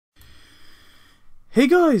Hey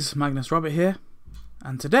guys, Magnus here,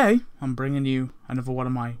 and today I'm bringing you another one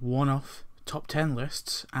of my one-off top 10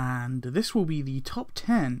 lists, and this will be the top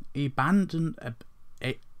 10 abandoned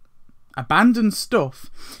stuff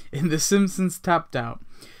in the Simpsons Tapped Out.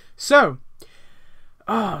 So,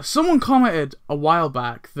 someone commented a while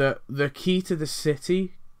back that the key to the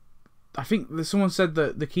city, I think someone said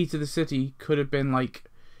that the key to the city could have been like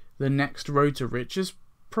the next Road to Riches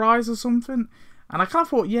prize or something, and I kind of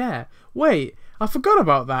thought, yeah, wait, I forgot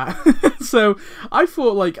about that. So I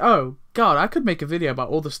thought like, oh god, I could make a video about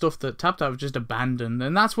all the stuff that Tapped Out have just abandoned,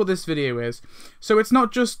 and that's what this video is. So it's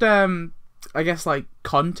not just I guess like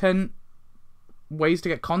content, ways to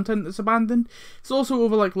get content that's abandoned. It's also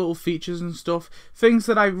over like little features and stuff, things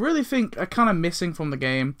that I really think are kind of missing from the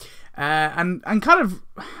game, and kind of,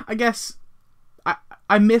 I guess,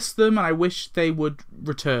 I miss them and I wish they would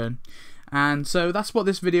return. And so that's what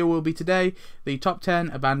this video will be today, the top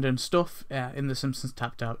 10 abandoned stuff in The Simpsons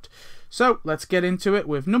Tapped Out. So let's get into it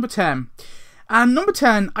with number 10. And number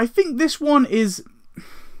 10, I think this one is...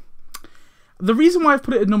 The reason why I've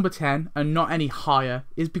put it at number 10 and not any higher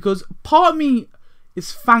is because part of me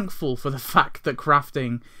is thankful for the fact that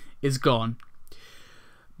crafting is gone.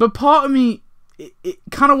 But part of me, it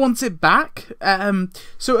kind of wants it back.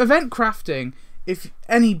 So event crafting... If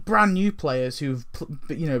any brand new players who've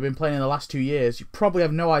been playing in the last 2 years, you probably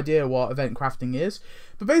have no idea what event crafting is.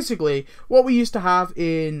 But basically, what we used to have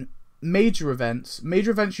in major events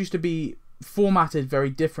used to be formatted very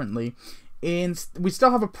differently. We still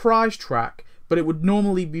have a prize track, but it would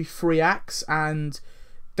normally be 3 acts, and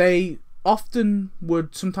they often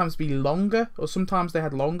would sometimes be longer, or sometimes they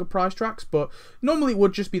had longer prize tracks, but normally it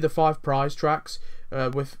would just be the 5 prize tracks.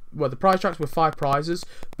 The prize tracks with 5 prizes,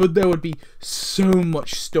 but there would be so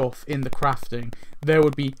much stuff in the crafting. There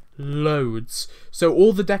would be loads. So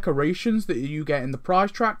all the decorations that you get in the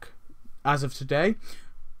prize track, as of today,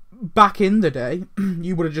 back in the day,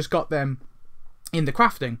 you would have just got them in the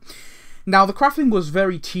crafting. Now, the crafting was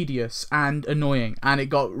very tedious and annoying, and it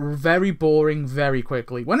got very boring very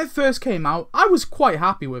quickly. When it first came out, I was quite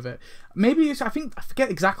happy with it. Maybe, I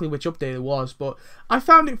forget exactly which update it was, but I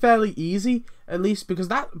found it fairly easy, at least, because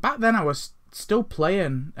back then I was still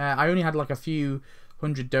playing. I only had like a few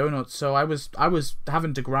hundred donuts, so I was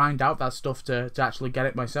having to grind out that stuff to actually get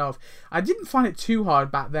it myself. I didn't find it too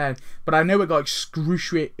hard back then, but I know it got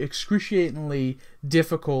excruciatingly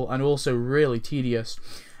difficult and also really tedious.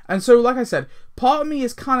 And so, like I said, part of me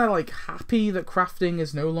is kind of like happy that crafting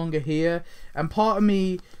is no longer here, and part of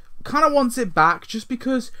me kind of wants it back just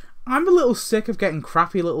because I'm a little sick of getting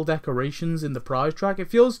crappy little decorations in the prize track. It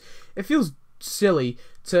feels silly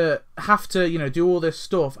to have to, do all this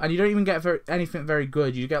stuff and you don't even get anything very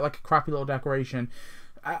good. You get like a crappy little decoration.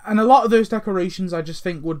 And a lot of those decorations I just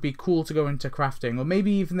think would be cool to go into crafting, or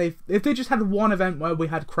maybe even if they just had one event where we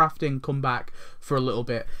had crafting come back for a little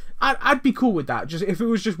bit, I'd be cool with that. Just if it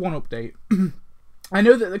was just one update. I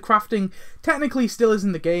know that the crafting technically still is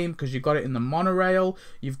in the game because you've got it in the monorail,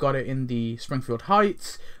 you've got it in the Springfield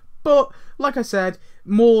Heights, but like I said,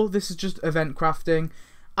 this is just event crafting.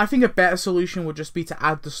 I think a better solution would just be to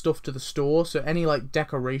add the stuff to the store. So any like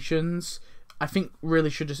decorations, I think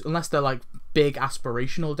really should just, unless they're like big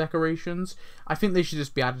aspirational decorations, I think they should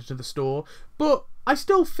just be added to the store. But I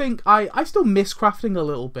still think I still miss crafting a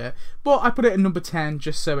little bit, but I put it at number 10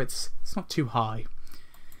 just so it's not too high.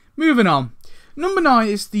 Moving on. Number 9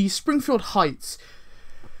 is the Springfield Heights.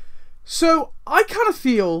 So I kind of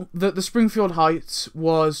feel that the Springfield Heights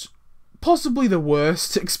was possibly the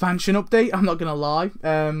worst expansion update, I'm not gonna lie.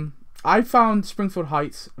 I found Springfield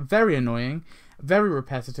Heights very annoying, very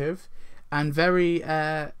repetitive, and very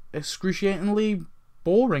excruciatingly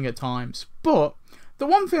boring at times. But the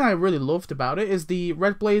one thing I really loved about it is the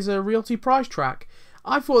Red Blazer Realty prize track.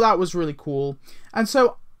 I thought that was really cool, and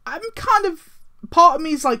so I'm kind of, part of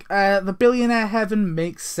me is like, the Billionaire Heaven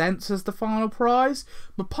makes sense as the final prize,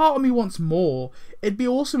 but part of me wants more. It'd be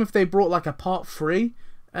awesome if they brought like a part 3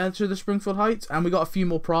 to the Springfield Heights, and we got a few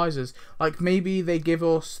more prizes. Like maybe they give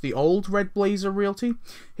us the old Red Blazer Realty.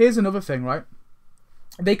 Here's another thing, right?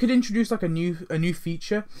 They could introduce like a new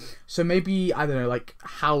feature. So maybe, I don't know, like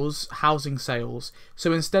housing sales.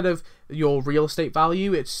 So instead of your real estate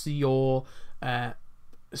value, it's your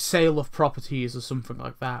sale of properties or something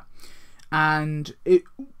like that. And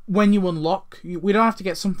when you unlock, we don't have to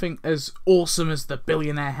get something as awesome as the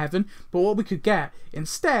billionaire heaven, but what we could get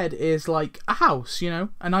instead is like a house, you know,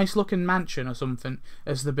 a nice looking mansion or something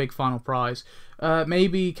as the big final prize.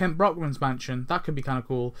 Maybe Kent Brockman's mansion, that could be kind of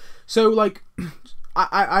cool. So like,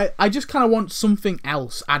 I just kind of want something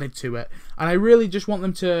else added to it, and I really just want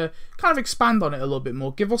them to kind of expand on it a little bit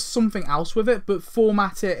more, give us something else with it, but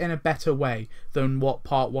format it in a better way than what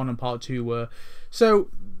part 1 and part 2 were. So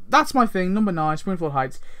that's my thing, number 9, Springfield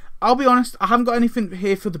Heights. I'll be honest, I haven't got anything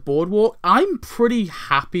here for the boardwalk. I'm pretty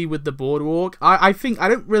happy with the boardwalk. I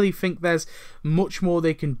don't really think there's much more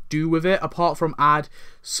they can do with it, apart from add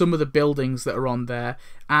some of the buildings that are on there,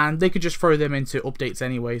 and they could just throw them into updates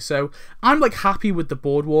anyway. So I'm like happy with the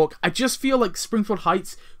boardwalk. I just feel like Springfield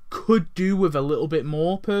Heights could do with a little bit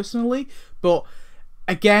more personally, but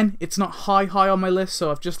again, it's not high on my list,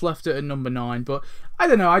 so I've just left it at number 9. But I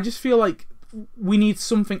don't know, I just feel like we need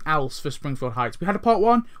something else for Springfield Heights. We had a part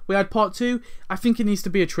 1, we had part 2. I think it needs to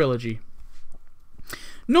be a trilogy.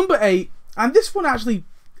 Number 8, and this one actually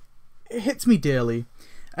hits me dearly.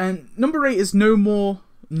 And number 8 is no more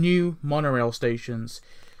new monorail stations.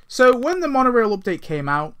 So when the monorail update came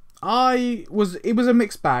out, it was a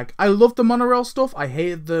mixed bag. I loved the monorail stuff. I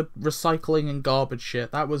hated the recycling and garbage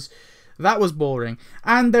shit. That was boring.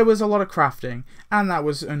 And there was a lot of crafting, and that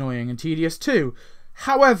was annoying and tedious too.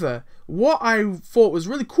 However, what I thought was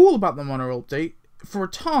really cool about the monorail update, for a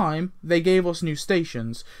time, they gave us new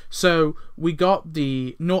stations. So we got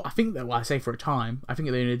the I think that, well, I say for a time, I think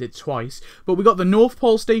they only did twice, but we got the North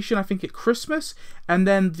Pole station, I think at Christmas, and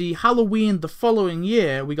then the Halloween the following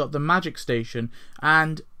year, we got the Magic station,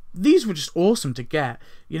 and these were just awesome to get.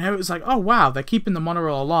 You know, it was like, oh wow, they're keeping the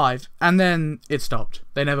monorail alive, and then it stopped.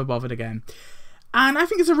 They never bothered again. And I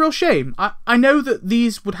think it's a real shame. I know that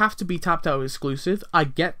these would have to be tapped out exclusive. I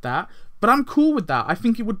get that. But I'm cool with that. I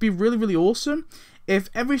think it would be really, really awesome if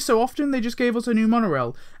every so often they just gave us a new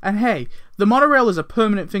monorail. And hey, the monorail is a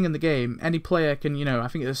permanent thing in the game. Any player can, you know, I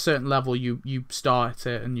think at a certain level you start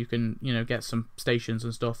it and you can, you know, get some stations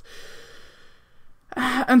and stuff.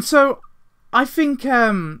 And so I think,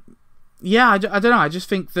 yeah, I don't know. I just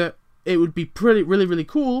think that it would be really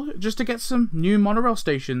cool just to get some new monorail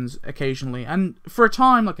stations occasionally. And for a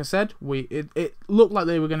time, like I said, it looked like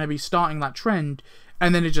they were going to be starting that trend,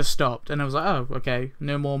 and then it just stopped. And I was like, oh, okay,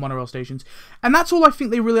 no more monorail stations. And that's all I think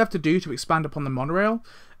they really have to do to expand upon the monorail.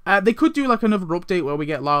 They could do like another update where we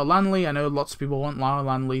get Lyle Lanley. I know lots of people want Lyle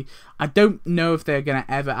Lanley. I don't know if they're going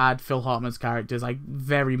to ever add Phil Hartman's characters. I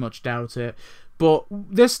very much doubt it. But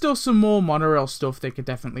there's still some more monorail stuff they could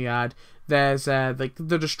definitely add. There's like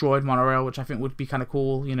the destroyed monorail, which I think would be kind of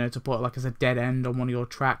cool, you know, to put like as a dead end on one of your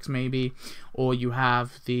tracks maybe. Or you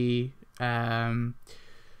have the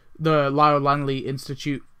Lyle Lanley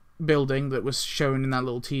Institute building that was shown in that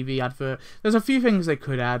little TV advert. There's a few things they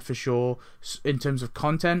could add for sure in terms of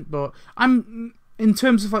content, but in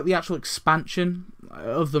terms of like the actual expansion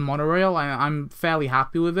of the monorail, I'm fairly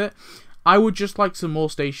happy with it. I would just like some more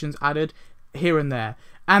stations added here and there.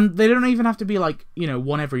 And they don't even have to be like, you know,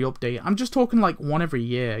 one every update. I'm just talking like one every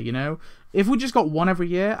year, you know? If we just got one every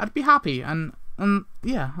year, I'd be happy. And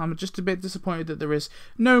yeah, I'm just a bit disappointed that there is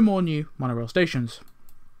no more new monorail stations.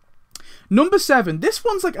 Number 7, this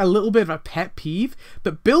one's like a little bit of a pet peeve,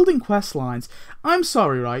 but building quest lines. I'm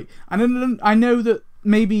sorry, right? And I know that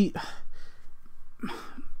maybe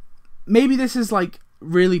this is like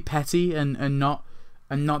really petty and not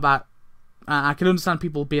that. I can understand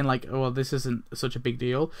people being like, oh, well, this isn't such a big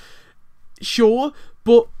deal. Sure,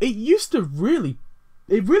 but it used to really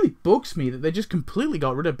bugs me that they just completely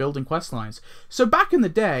got rid of building quest lines. So back in the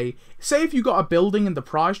day, say if you got a building in the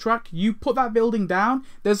prize track, you put that building down,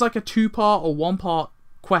 there's like a 2-part or 1-part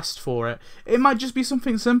quest for it. It might just be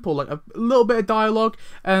something simple, like a little bit of dialogue,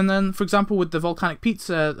 and then, for example, with the volcanic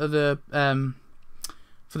pizza,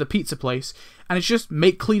 for the pizza place, and it's just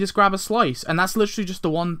make Cletus grab a slice, and that's literally just the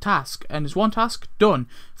one task, and it's one task done.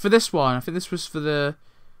 For this one, I think this was for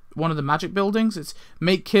one of the magic buildings, it's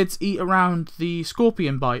make kids eat around the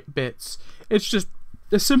scorpion bite bits. It's just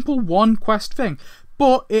a simple one quest thing,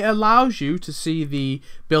 but it allows you to see the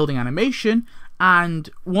building animation. And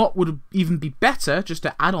what would even be better, just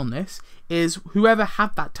to add on this, is whoever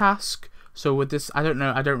had that task. So with this, I don't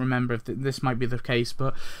know, I don't remember if this might be the case,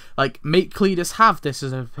 but like make Cletus have this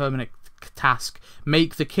as a permanent task,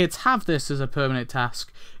 make the kids have this as a permanent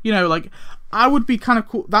task. You know, like, I would be kind of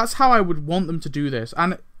cool. That's how I would want them to do this.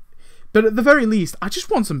 But at the very least, I just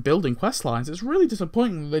want some building quest lines. It's really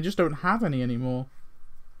disappointing that they just don't have any anymore.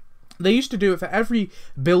 They used to do it for every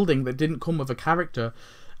building that didn't come with a character.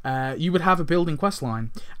 you would have a building quest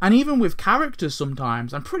line. And even with characters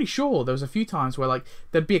sometimes, I'm pretty sure there was a few times where like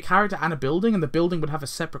there'd be a character and a building, and the building would have a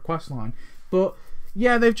separate quest line. But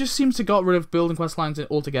yeah, they've just seemed to got rid of building quest lines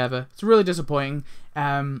altogether. It's really disappointing.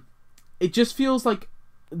 It just feels like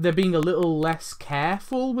they're being a little less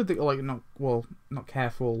careful with it, like not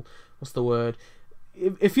careful. What's the word?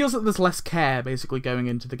 It feels like there's less care basically going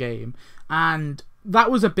into the game, and that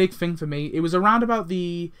was a big thing for me. It was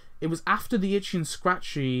after the Itchy and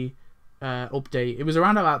Scratchy update. It was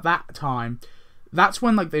around about that time. That's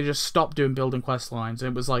when like they just stopped doing building quest lines,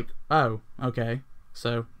 and it was like, oh, okay,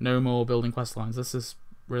 so no more building quest lines. This is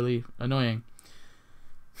really annoying.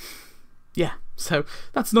 Yeah, so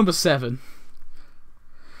that's number 7.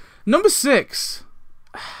 Number 6.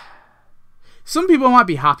 Some people might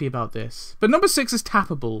be happy about this, but number 6 is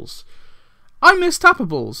tappables. I miss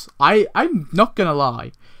tappables. I'm not gonna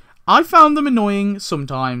lie. I found them annoying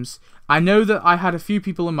sometimes. I know that I had a few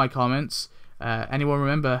people in my comments, anyone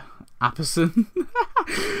remember Apperson,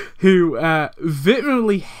 who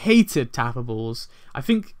vehemently hated tappables. I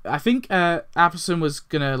think Apperson was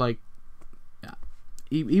gonna like,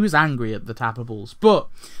 he was angry at the tappables, but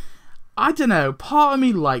I don't know, part of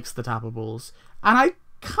me likes the tappables, and I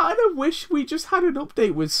kind of wish we just had an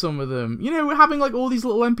update with some of them. You know, having like all these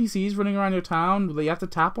little NPCs running around your town that you have to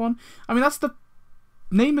tap on. I mean, that's the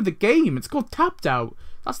name of the game. It's called Tapped Out.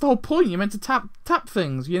 That's the whole point. You're meant to tap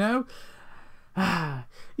things, you know?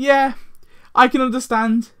 Yeah, I can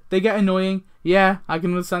understand they get annoying. Yeah, I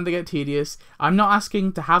can understand they get tedious. I'm not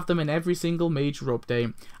asking to have them in every single major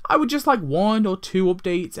update. I would just like 1 or 2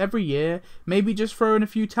 updates every year. Maybe just throw in a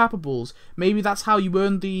few tappables. Maybe that's how you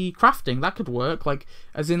earn the crafting. That could work. Like,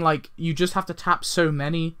 as in like, you just have to tap so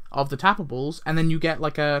many of the tappables, and then you get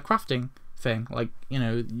like a crafting thing. Like, you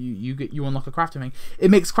know, you unlock a crafting thing.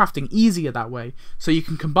 It makes crafting easier that way. So you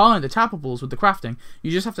can combine the tappables with the crafting.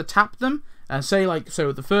 You just have to tap them and say like,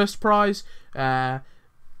 so the first prize,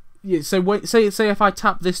 yeah, so say if I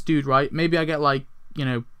tap this dude, right, maybe I get like, you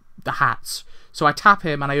know, the hats. So I tap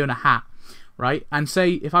him and I earn a hat, right? And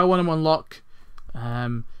say if I want to unlock,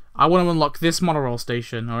 this monorail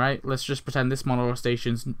station, all right? Let's just pretend this monorail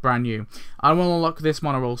station's brand new. I want to unlock this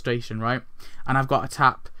monorail station, right? And I've got to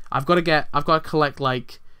tap. I've got to collect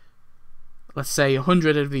like, let's say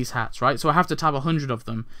 100 of these hats, right? So I have to tap 100 of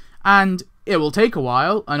them, and it will take a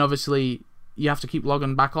while, and obviously you have to keep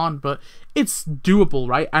logging back on, but it's doable,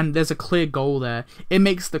 right? And there's a clear goal there. It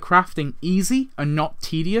makes the crafting easy and not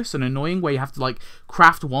tedious and annoying, where you have to like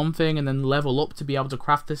craft one thing and then level up to be able to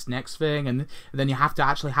craft this next thing, and then you have to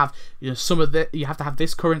actually have, you know, some of the, you have to have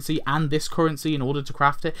this currency and this currency in order to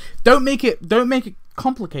craft it. Don't make it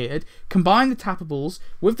complicated. Combine the tappables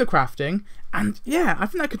with the crafting, and yeah, I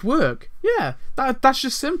think that could work. Yeah, that's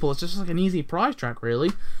just simple. It's just like an easy prize track,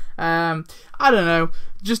 really. I don't know,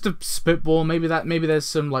 just a spitball. Maybe there's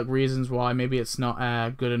some like reasons why maybe it's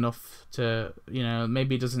not good enough to, you know,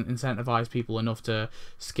 maybe it doesn't incentivize people enough to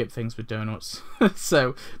skip things with donuts.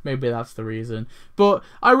 So maybe that's the reason. But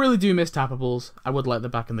I really do miss tappables. I would like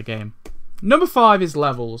them back in the game. Number 5 is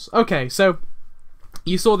levels. Okay, so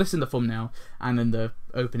you saw this in the thumbnail and in the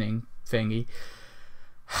opening thingy.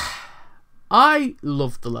 I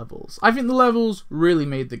love the levels. I think the levels really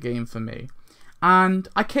made the game for me. And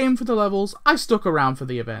I came for the levels, I stuck around for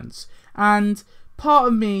the events. And part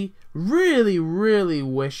of me really, really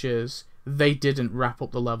wishes they didn't wrap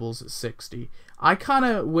up the levels at 60. I kind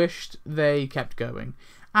of wished they kept going.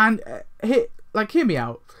 And, hear me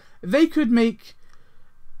out. They could make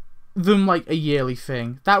them like a yearly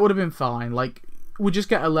thing. That would have been fine. Like, we'd just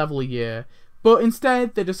get a level a year. But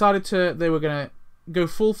instead, they decided they were going to go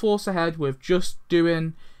full force ahead with just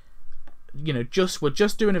doing, you know, we're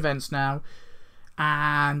just doing events now.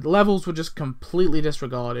 And levels were just completely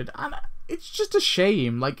disregarded, and it's just a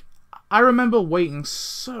shame. Like, I remember waiting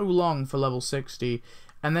so long for level 60,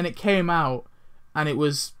 and then it came out, and it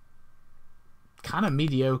was kind of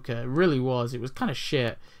mediocre. It really was. It was kind of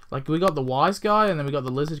shit. Like, we got the Wise Guy, and then we got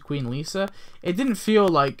the Lizard Queen Lisa. It didn't feel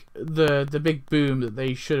like the big boom that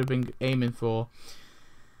they should have been aiming for.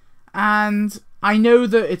 And I know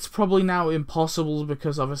that it's probably now impossible,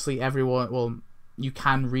 because obviously everyone, well, you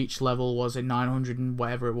can reach level, was it 900 and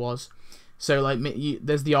whatever it was. So like,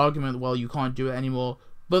 there's the argument, well, you can't do it anymore,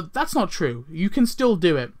 but that's not true. You can still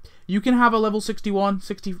do it. You can have a level 61,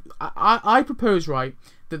 60. I propose, right,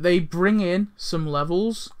 that they bring in some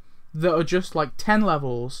levels that are just like 10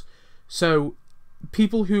 levels. So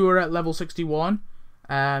people who are at level 61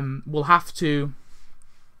 will have to.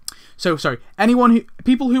 So sorry,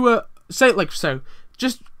 people who are, say, like, so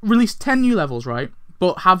just release 10 new levels, right?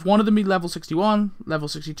 But have one of them be level 61, level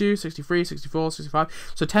 62, 63, 64,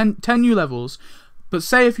 65. So 10 new levels. But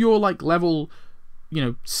say if you're like level,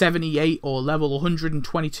 78 or level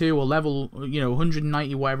 122 or level,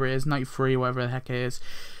 190, whatever it is, 93, whatever the heck it is,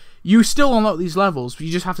 you still unlock these levels, but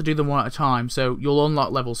you just have to do them one at a time. So you'll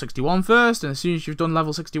unlock level 61 first, and as soon as you've done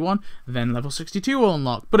level 61, then level 62 will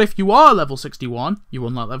unlock. But if you are level 61, you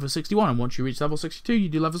unlock level 61, and once you reach level 62, you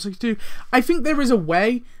do level 62. I think there is a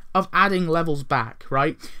way of adding levels back,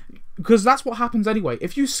 right? Because that's what happens anyway.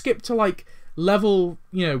 If you skip to like level,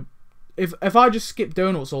 if I just skip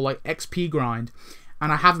donuts or like XP grind,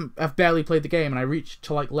 and I've barely played the game, and I reach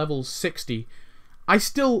to like level 60, I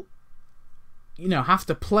still have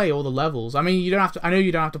to play all the levels. I mean, I know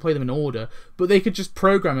you don't have to play them in order, but they could just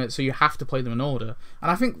program it so you have to play them in order. And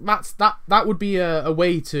I think that would be a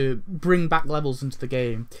way to bring back levels into the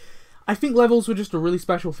game. I think levels were just a really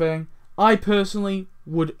special thing. I personally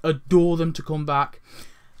would adore them to come back.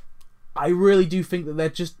 I really do think that they're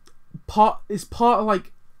just part of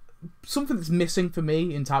like something that's missing for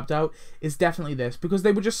me in Tapped Out is definitely this, because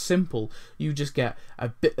they were just simple. You just get a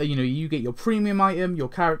bit, you get your premium item, your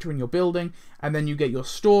character and your building, and then you get your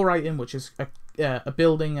store item, which is a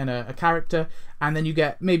building and a character, and then you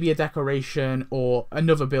get maybe a decoration or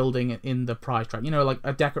another building in the prize track. Like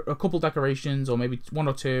a couple decorations, or maybe one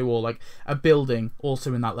or two, or like a building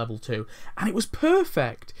also in that level too. And it was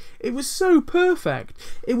perfect. It was so perfect.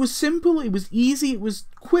 It was simple. It was easy. It was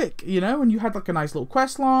quick. And you had like a nice little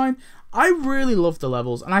quest line. I really loved the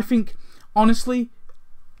levels, and I think honestly,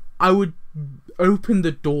 I would open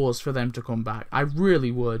the doors for them to come back. I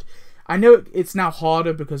really would. I know it's now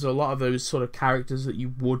harder because a lot of those sort of characters that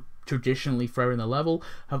you would traditionally throw in the level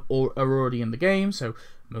are already in the game, so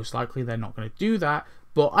most likely they're not going to do that.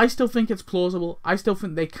 But I still think it's plausible. I still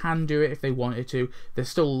think they can do it if they wanted to. There's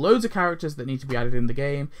still loads of characters that need to be added in the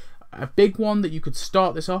game. A big one that you could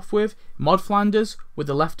start this off with, Mod Flanders with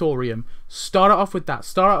the Leftorium. Start it off with that.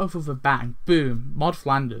 Start it off with a bang. Boom. Mod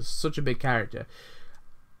Flanders. Such a big character.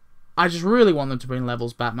 I just really want them to bring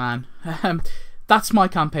levels back, man. That's my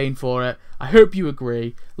campaign for it. I hope you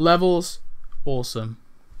agree. Levels, awesome.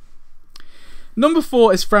 Number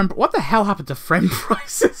 4 is friend... What the hell happened to friend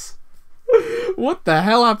prizes? What the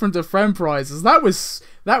hell happened to friend prizes? That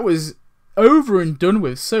was over and done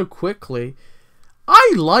with so quickly.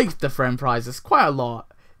 I liked the friend prizes quite a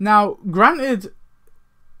lot. Now, granted,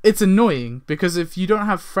 it's annoying because if you don't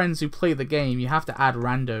have friends who play the game, you have to add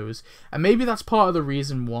randos. And maybe that's part of the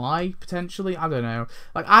reason why, potentially. I don't know.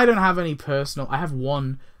 Like, I don't have any personal... I have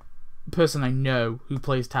one person I know who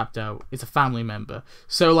plays Tapped Out. It's a family member.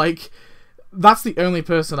 So, like, that's the only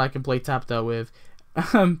person I can play Tapped Out with.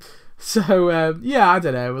 Yeah, I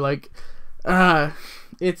don't know. Like,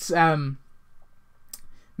 it's...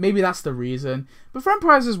 Maybe that's the reason. But friend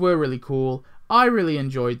prizes were really cool. I really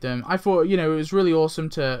enjoyed them. I thought, it was really awesome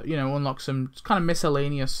to, unlock some kind of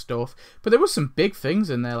miscellaneous stuff. But there was some big things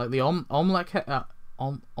in there, like the Olmec head.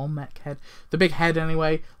 The big head,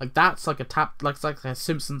 anyway. Like, that's like it's like a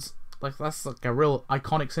Simpsons, like, that's like a real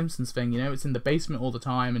iconic Simpsons thing, It's in the basement all the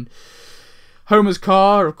time. And Homer's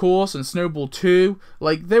car, of course, and Snowball 2.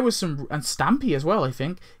 Like, there was some, and Stampy as well, I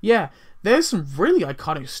think. Yeah. There's some really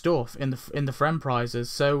iconic stuff in the friend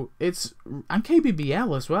prizes, and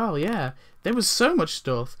KBBL as well, yeah. There was so much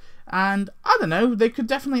stuff, and I don't know, they could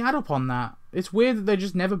definitely add up on that. It's weird that they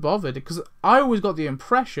just never bothered, because I always got the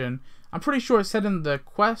impression, I'm pretty sure it said in the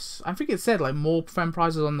quests, I think it said like more friend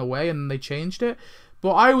prizes on the way, and then they changed it.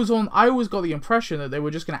 But I always got the impression that they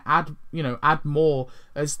were just gonna add more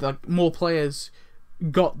as like more players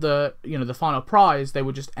got the the final prize. They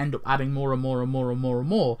would just end up adding more and more and more and more and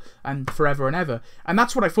more, and forever and ever. And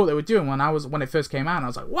that's what I thought they were doing when it first came out. And I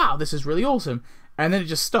was like, wow, this is really awesome. And then it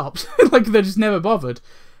just stopped. Like, they just never bothered.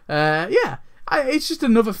 It's just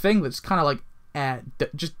another thing that's kind of like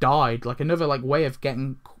just died. Like, another like way of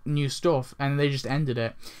getting new stuff, and they just ended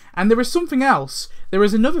it. And there is something else. There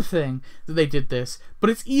is another thing that they did this, but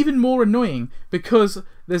it's even more annoying because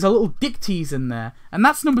there's a little dick tease in there, and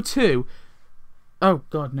that's number 2. Oh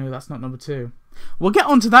god, no, that's not number 2. We'll get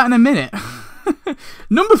onto that in a minute.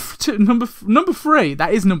 Number 3.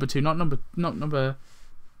 That is number 2, not number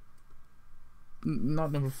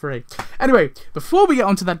 3. Anyway, before we get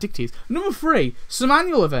onto that dick tease, number 3, some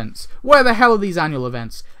annual events. Where the hell are these annual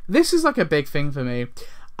events? This is like a big thing for me.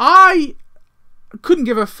 I couldn't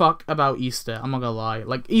give a fuck about Easter. I'm not gonna lie.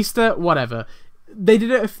 Like, Easter, whatever. They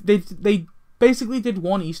did it. They basically did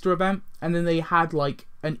one Easter event, and then they had like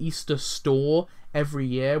an Easter store every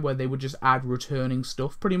year where they would just add returning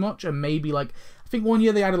stuff pretty much, and maybe like I think one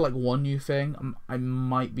year they added like one new thing. I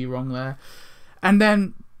might be wrong there. And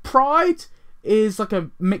then Pride, is like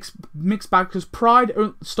a mixed bag, because Pride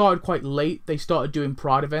started quite late. They started doing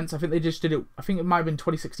Pride events. I think they just did it. I think it might have been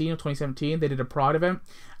 2016 or 2017. They did a Pride event,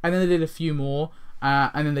 and then they did a few more,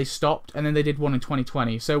 and then they stopped, and then they did one in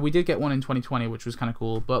 2020. So we did get one in 2020, which was kind of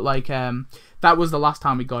cool. But like that was the last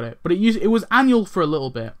time we got it. But it was annual for a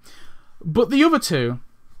little bit. But the other two,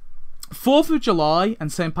 4th of July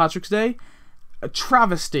and St. Patrick's Day, a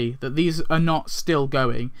travesty that these are not still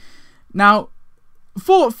going. Now,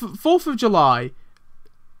 4th of July,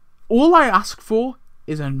 all I ask for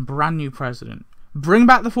is a brand new president. Bring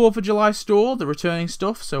back the 4th of July store, the returning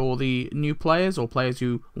stuff, so all the new players or players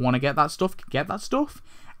who want to get that stuff can get that stuff.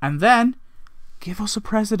 And then, give us a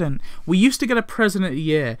president. We used to get a president a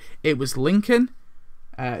year. It was Lincoln.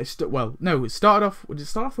 It started off... Did it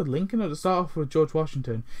start off with Lincoln or did it start off with George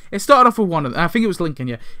Washington? It started off with one of them. I think it was Lincoln,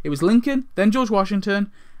 yeah. It was Lincoln, then George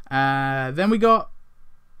Washington. Then we got...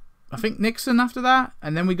 I think Nixon after that,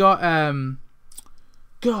 and then we got then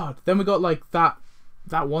we got like that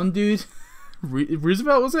one dude,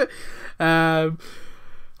 Roosevelt, was it? I'm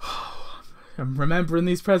remembering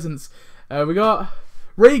these presidents. We got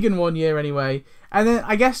Reagan one year anyway, and then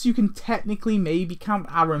I guess you can technically maybe count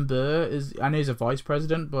Aaron Burr as, I know he's a vice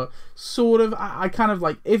president, but sort of. I kind of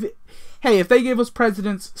like if they gave us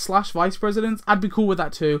presidents / vice presidents, I'd be cool with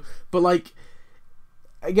that too. But like,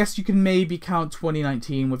 I guess you can maybe count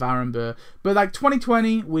 2019 with Aaron Burr. But like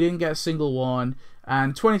 2020, we didn't get a single one.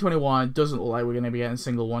 And 2021 doesn't look like we're going to be getting a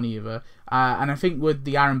single one either. And I think with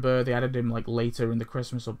the Aaron Burr, they added him like later in the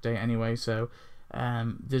Christmas update anyway. So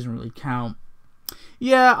doesn't really count.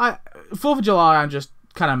 Yeah, 4th of July, I'm just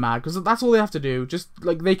kind of mad. Because that's all they have to do. Just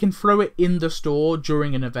like they can throw it in the store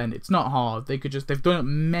during an event. It's not hard. They've done it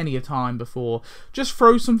many a time before. Just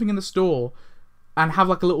throw something in the store. And have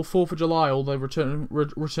like a little 4th of July, all the returning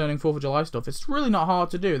 4th of July stuff. It's really not hard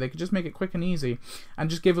to do. They could just make it quick and easy, and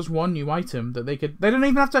just give us one new item that they could. They don't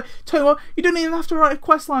even have to. Tell you what, you don't even have to write a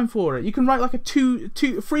quest line for it. You can write like a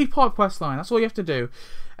 3-part quest line. That's all you have to do.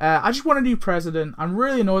 I just want a new president. I'm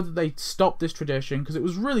really annoyed that they stopped this tradition, because it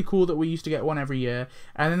was really cool that we used to get one every year,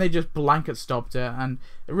 and then they just blanket stopped it, and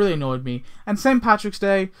it really annoyed me. And St. Patrick's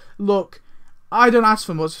Day, look, I don't ask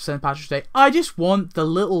for much for St. Patrick's Day. I just want the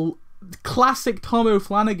little classic Tom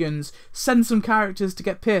O'Flanagan's send some characters to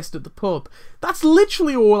get pissed at the pub. That's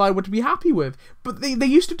literally all I would be happy with. But they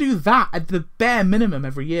used to do that at the bare minimum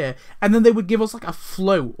every year, and then they would give us like a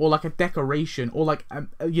float or like a decoration or like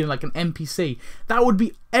like an NPC. That would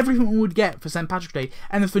be everything we would get for St. Patrick's Day.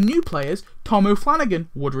 And then for new players, Tom O'Flanagan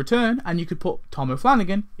would return, and you could put Tom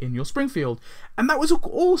O'Flanagan in your Springfield, and that was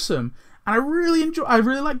awesome. And I really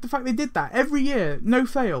liked the fact they did that every year, no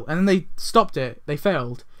fail. And then they stopped it. They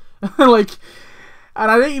failed. Like,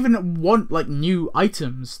 and I don't even want like new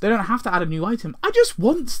items. They don't have to add a new item. I just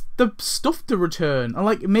want the stuff to return, and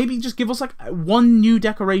like maybe just give us like one new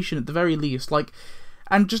decoration at the very least, like,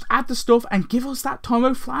 and just add the stuff and give us that Tom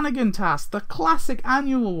O'Flanagan task, the classic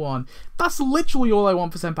annual one. That's literally all I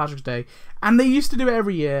want for St. Patrick's Day, and they used to do it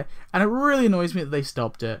every year, and it really annoys me that they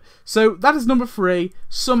stopped it. So that is number 3.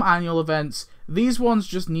 Some annual events. These ones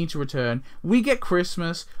just need to return. We get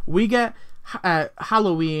Christmas. We get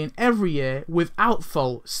Halloween every year without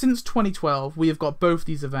fault. Since 2012 we have got both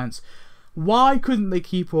these events. Why couldn't they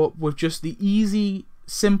keep up with just the easy,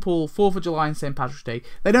 simple 4th of July and St. Patrick's Day?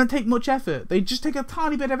 They don't take much effort. They just take a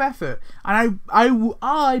tiny bit of effort, and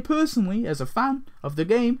I personally, as a fan of the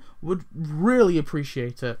game, would really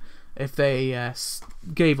appreciate it if they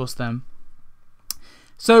gave us them.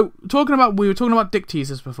 So we were talking about dick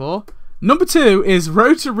teasers before. Number 2 is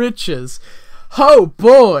Road to Riches. Oh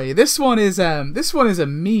boy, this one is a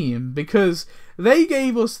meme, because they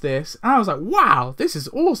gave us this, and I was like, wow, this is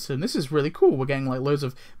awesome. This is really cool. We're getting like loads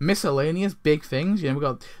of miscellaneous big things. We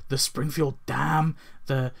got the Springfield Dam,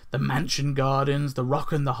 the Mansion Gardens, the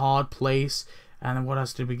Rock and the Hard Place, and then what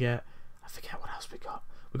else did we get? I forget what else we got.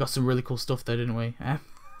 We got some really cool stuff there, didn't we? I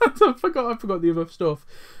forgot the other stuff.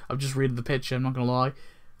 I'm just reading the picture, I'm not gonna lie.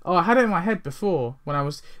 Oh, I had it in my head before when I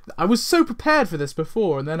was so prepared for this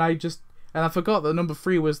before, and then I forgot that number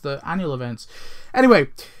 3 was the annual events. Anyway,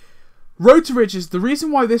 Road to Riches, the reason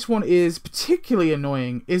why this one is particularly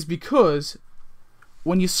annoying is because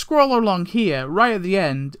when you scroll along here, right at the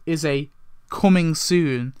end is a coming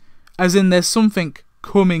soon. As in there's something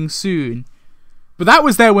coming soon. But that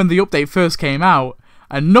was there when the update first came out.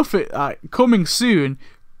 And nothing, coming soon,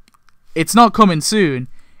 it's not coming soon.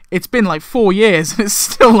 It's been like 4 years and it's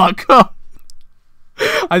still not come.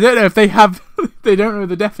 I don't know if they don't know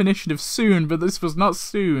the definition of soon, but this was not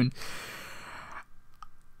soon.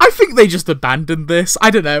 I think they just abandoned this. I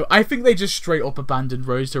don't know. I think they just straight up abandoned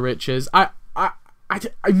Road to Riches. I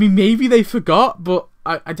mean, maybe they forgot, but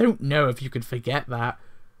I don't know if you could forget that.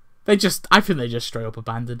 I think they just straight up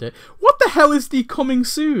abandoned it. What the hell is the coming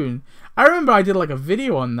soon? I remember I did like a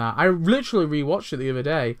video on that. I literally rewatched it the other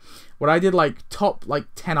day, where I did like top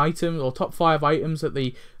 10 items or top 5 items that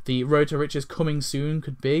the Road to Riches coming soon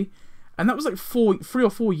could be, and that was like 3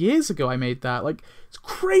 or 4 years ago. I made that. Like, it's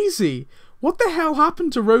crazy. What the hell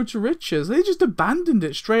happened to Road to Riches? They just abandoned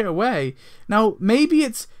it straight away. Now maybe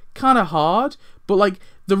it's kind of hard, but like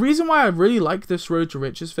the reason why I really like this Road to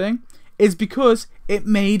Riches thing is because it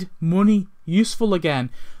made money useful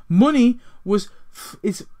again. Money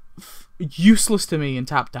is useless to me in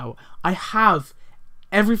Tapped Out. I have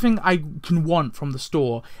everything I can want from the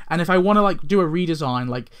store, and if I want to like do a redesign,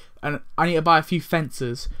 like, and I need to buy a few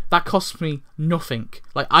fences, that costs me nothing.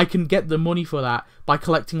 Like, I can get the money for that by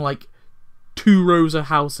collecting like 2 rows of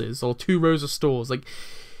houses or 2 rows of stores. Like,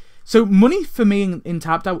 so money for me in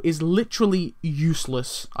Tapped Out is literally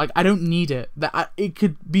useless. Like, I don't need it. It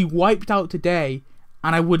could be wiped out today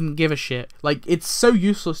and I wouldn't give a shit. Like, it's so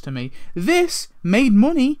useless to me. This made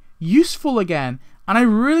money useful again, and I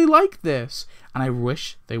really like this, and I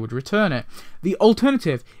wish they would return it. The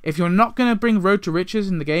alternative, if you're not going to bring Road to Riches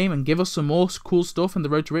in the game and give us some more cool stuff in the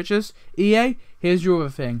Road to Riches, EA, here's your other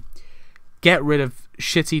thing. Get rid of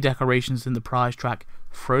shitty decorations in the prize track.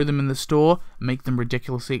 Throw them in the store, make them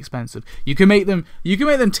ridiculously expensive. You can make them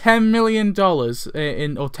 $10 million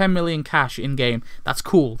or 10 million cash in game. That's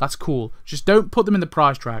cool. That's cool. Just don't put them in the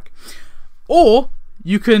prize track. Or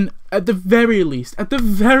you can, at the very least,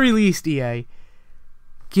 EA,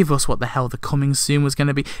 give us what the hell the coming soon was going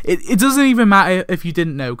to be. It doesn't even matter if you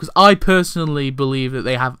didn't know, because I personally believe that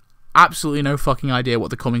they have absolutely no fucking idea what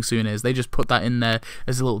the coming soon is. They just put that in there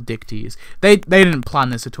as a little dick tease. They didn't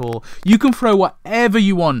plan this at all. You can throw whatever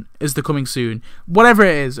you want as the coming soon, whatever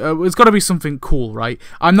it is. It's got to be something cool, right?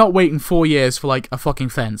 I'm not waiting 4 years for like a fucking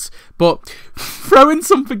fence, but throw in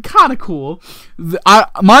something kind of cool.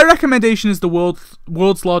 My recommendation is the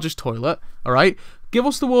world's largest toilet. All right, give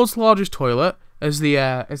us the world's largest toilet as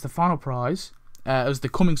the final prize. As the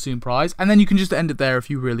coming soon prize, and then you can just end it there if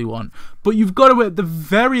you really want. But you've got to, at the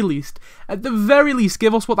very least,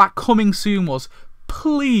 give us what that coming soon was.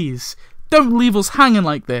 Please, don't leave us hanging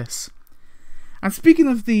like this. And speaking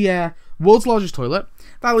of the world's largest toilet,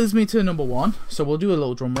 that leads me to number 1. So we'll do a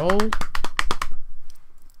little drum roll.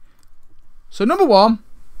 So number one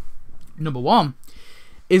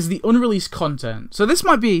is the unreleased content. So this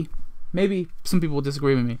might be, maybe some people will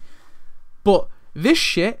disagree with me, but this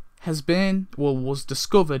shit was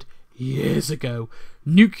discovered years ago.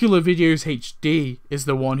 Nuclear Videos HD is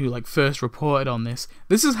the one who like first reported on this.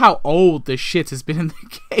 This is how old this shit has been in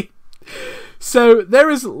the game. So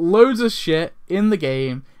there is loads of shit in the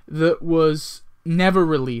game that was never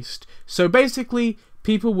released. So basically,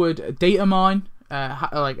 people would data mine.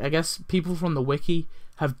 I guess people from the wiki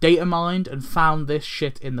have data mined and found this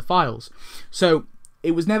shit in the files. So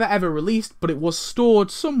it was never ever released, but it was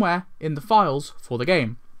stored somewhere in the files for the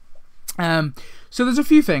game. So there's a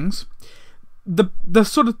few things. The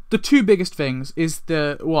sort of the 2 biggest things is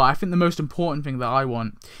I think the most important thing that I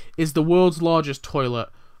want is the world's largest toilet.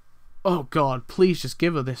 Oh god, please just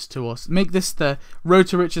give this to us. Make this the Road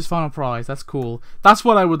to Riches final prize. That's cool. That's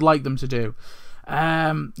what I would like them to do.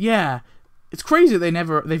 Yeah. It's crazy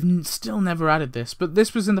that they've still never added this, but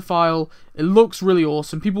this was in the file. It looks really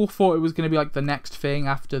awesome. People thought it was going to be like the next thing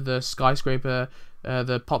after the skyscraper,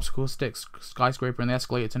 the popsicle sticks skyscraper and the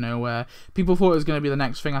escalator to nowhere. People thought it was going to be the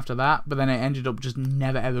next thing after that, but then it ended up just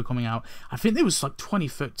never ever coming out. I think it was like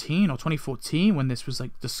 2013 or 2014 when this was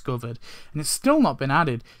like discovered, and it's still not been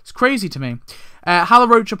added. It's crazy to me. Hala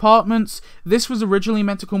Roach Apartments. This was originally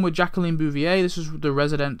meant to come with Jacqueline Bouvier. This was the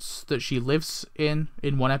residence that she lives in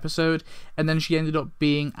one episode, and then she ended up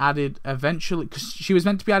being added eventually, because she was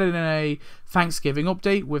meant to be added in a Thanksgiving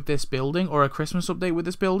update with this building, or a Christmas update with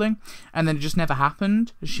this building, and then it just never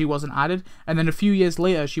happened. She wasn't added, and then a few years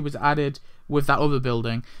later she was added with that other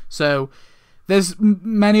building. So there's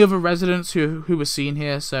many other residents who were seen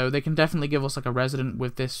here, so they can definitely give us like a resident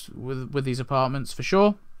with these apartments for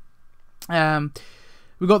sure.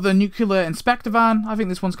 We got the nuclear inspector van. I think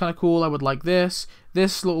this one's kind of cool. I would like this.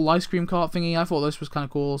 This little ice cream cart thingy, I thought this was kind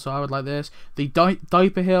of cool, so I would like this. The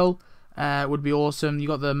diaper hill would be awesome. You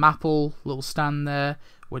got the Maple little stand there,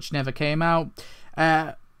 which never came out.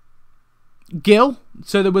 Gil.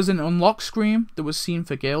 So there was an unlock screen that was seen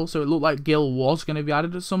for Gil, so it looked like Gil was going to be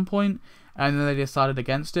added at some point, and then they decided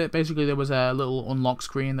against it. Basically, there was a little unlock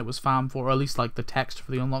screen that was found for, or at least like the text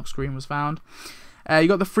for the unlock screen was found. You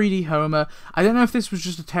got the 3D Homer. I don't know if this was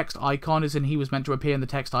just a text icon, as in he was meant to appear in the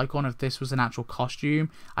text icon, if this was an actual costume.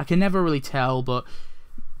 I can never really tell, but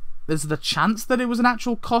there's the chance that it was an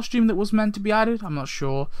actual costume that was meant to be added. I'm not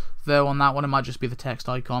sure, though, on that one. It might just be the text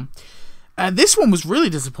icon. This one was really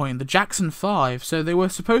disappointing, the Jackson 5. So they were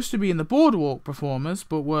supposed to be in the Boardwalk performers,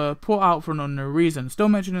 but were put out for an unknown reason. Still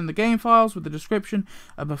mentioned in the game files with the description,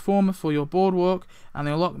 a performer for your Boardwalk, and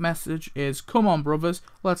the unlock message is, "Come on, brothers,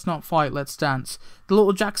 let's not fight, let's dance." The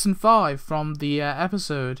little Jackson 5 from the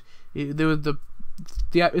episode,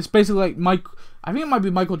 it's basically like I think it might be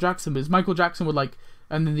Michael Jackson, but it's Michael Jackson with like,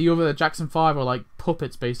 and then the other Jackson 5 are like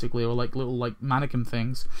puppets basically, or like little like mannequin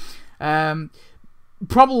things.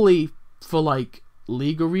 Probably for like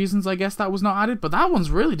legal reasons, I guess that was not added, but that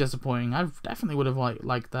one's really disappointing. I definitely would have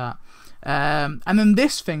liked that. And then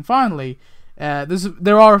this thing, finally,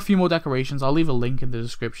 there are a few more decorations. I'll leave a link in the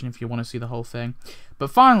description if you want to see the whole thing.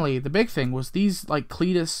 But finally, the big thing was these like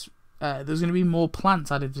Cletus. There's going to be more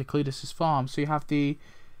plants added to Cletus's farm. So you have the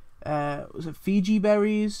was it Fiji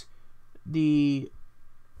berries, the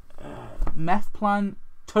meth plant,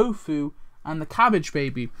 tofu, and the cabbage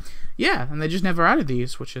baby. Yeah, and they just never added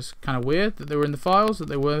these, which is kind of weird that they were in the files, that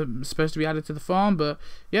they were supposed to be added to the farm, but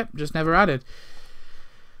yep, just never added.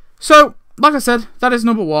 So, like I said, that is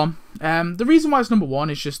number 1. The reason why it's number 1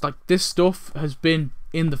 is just like this stuff has been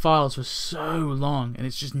in the files for so long, and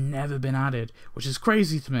it's just never been added, which is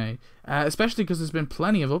crazy to me, especially because there's been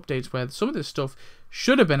plenty of updates where some of this stuff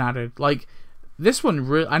should have been added. Like, this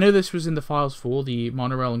one, I know this was in the files for the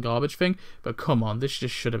monorail and garbage thing, but come on, this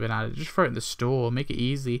just should have been added. Just throw it in the store, make it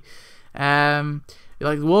easy.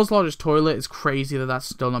 Like the world's largest toilet is crazy that that's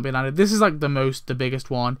still not been added. This is like the biggest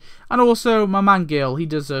one, and also my man Gil, he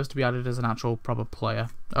deserves to be added as an actual proper player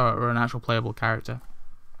or an actual playable character.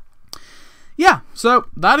 Yeah, so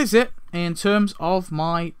that is it in terms of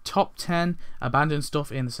my top 10 abandoned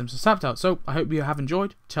stuff in The Simpsons Tapped Out. So I hope you have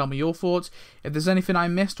enjoyed. Tell me your thoughts. If there's anything I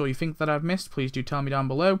missed or you think that I've missed, please do tell me down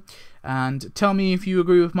below. And tell me if you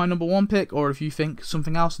agree with my number 1 pick, or if you think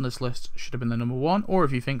something else on this list should have been the number 1, or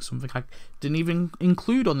if you think something I didn't even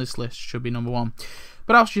include on this list should be number 1.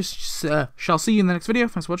 But I shall see you in the next video.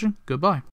 Thanks for watching. Goodbye.